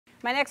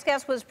My next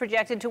guest was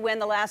projected to win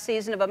the last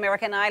season of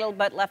American Idol,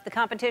 but left the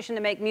competition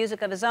to make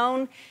music of his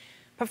own,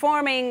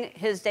 performing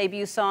his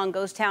debut song,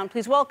 Ghost Town.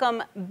 Please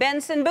welcome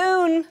Benson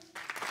Boone.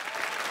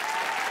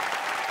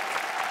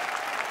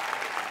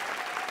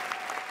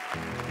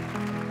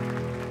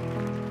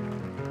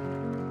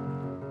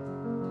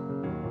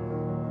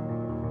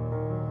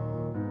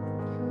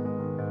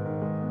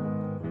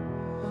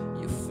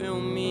 You fill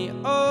me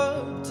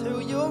up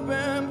till you're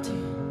empty.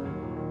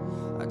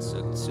 I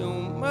took too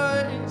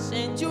much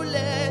and you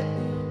let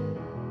me.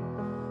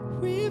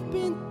 We've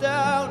been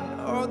down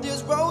all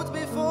these roads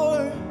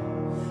before,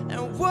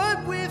 and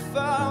what we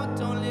found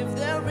don't live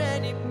there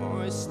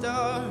anymore. It's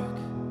dark,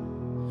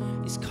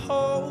 it's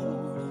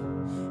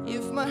cold.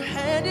 If my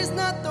hand is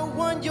not the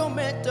one you're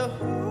meant to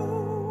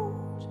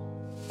hold,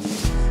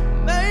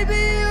 maybe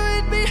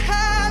you'd be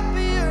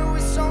happier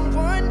with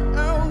someone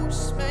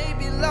else.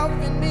 Maybe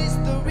loving me's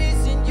the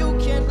reason you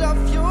can't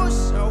love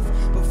yourself.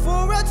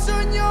 Before I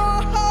turn your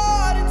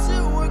heart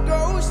into a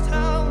ghost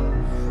town,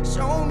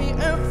 show me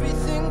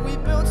everything we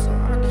built so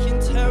I can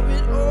tear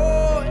it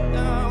all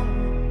down.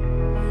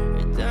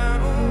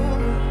 Down,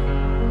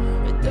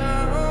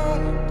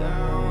 down,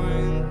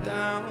 down,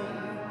 down.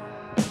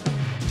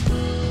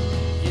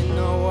 You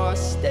know I'll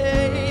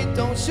stay,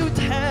 don't you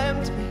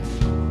tempt me,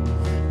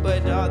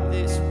 but all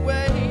this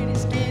weight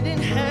is getting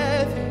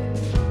heavy.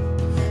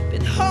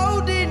 Been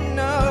holding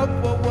up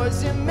what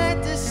wasn't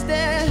meant to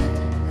stand.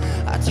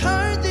 I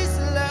turned this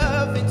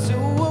love into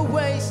a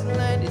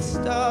wasteland. It's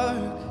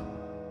dark,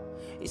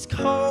 it's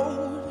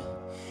cold.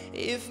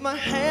 If my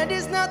hand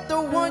is not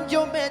the one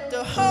you're meant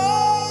to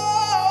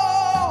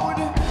hold,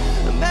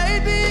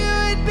 maybe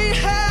you'd be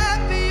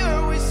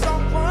happier with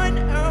someone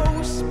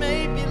else.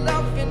 Maybe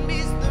loving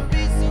me's the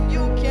reason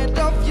you can't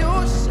love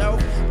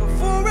yourself.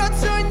 Before I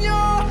turn your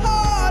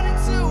heart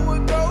into a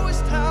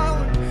ghost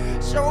town,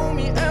 show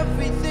me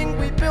everything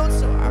we built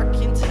so I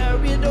can tear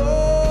it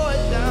all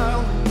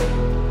down.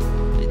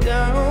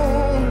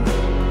 Down,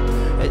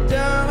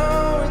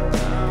 down,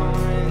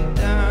 down,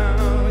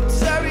 down.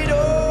 Tear it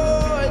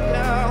all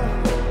down.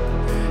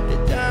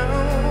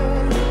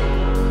 Down,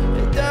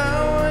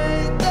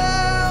 down,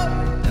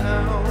 down,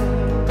 down.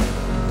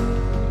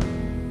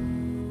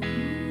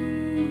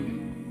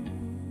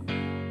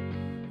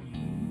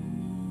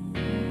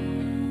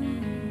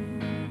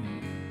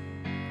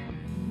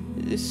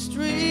 The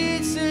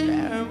streets are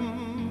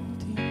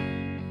empty,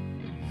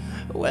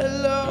 where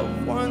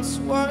love once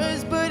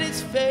was, but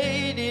it's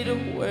faded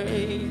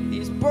away.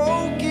 These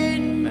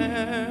broken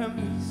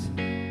memories,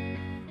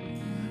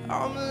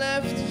 I'm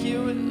left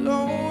here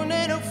alone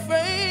and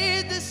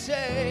afraid to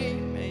say,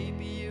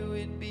 maybe you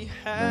would be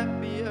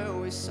happier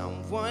with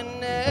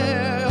someone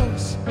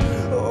else.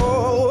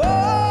 Oh,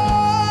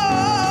 oh,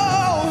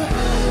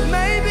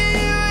 maybe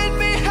you would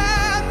be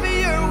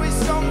happier with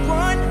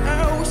someone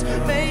else.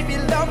 Maybe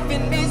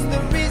loving me's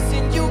the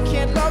reason you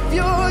can't love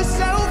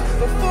yourself.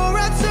 Before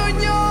I turn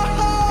your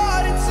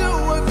heart into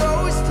a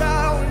ghost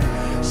town,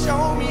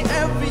 show me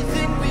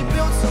everything we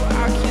built so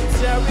I can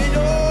tear it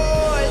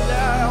all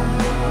down.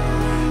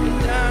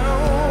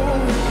 Down,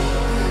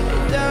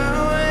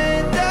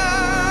 down,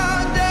 down,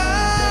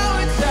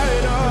 down. Tear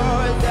it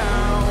all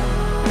down.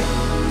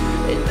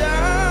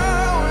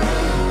 Down,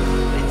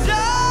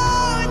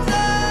 down,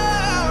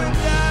 down,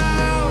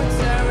 down.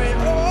 Tear it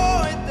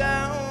all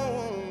down.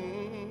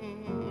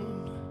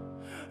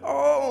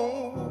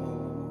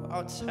 Oh,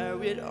 I'll tear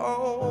it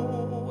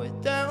all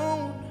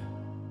down.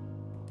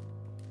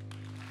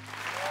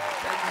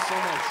 Thank you so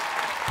much.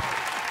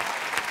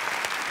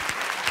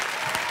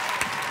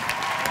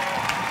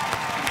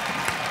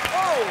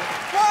 Oh,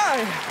 why?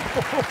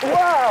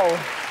 Wow.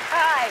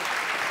 All right.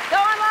 Go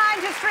online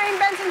to stream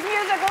Benson's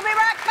music. We'll be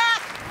right back.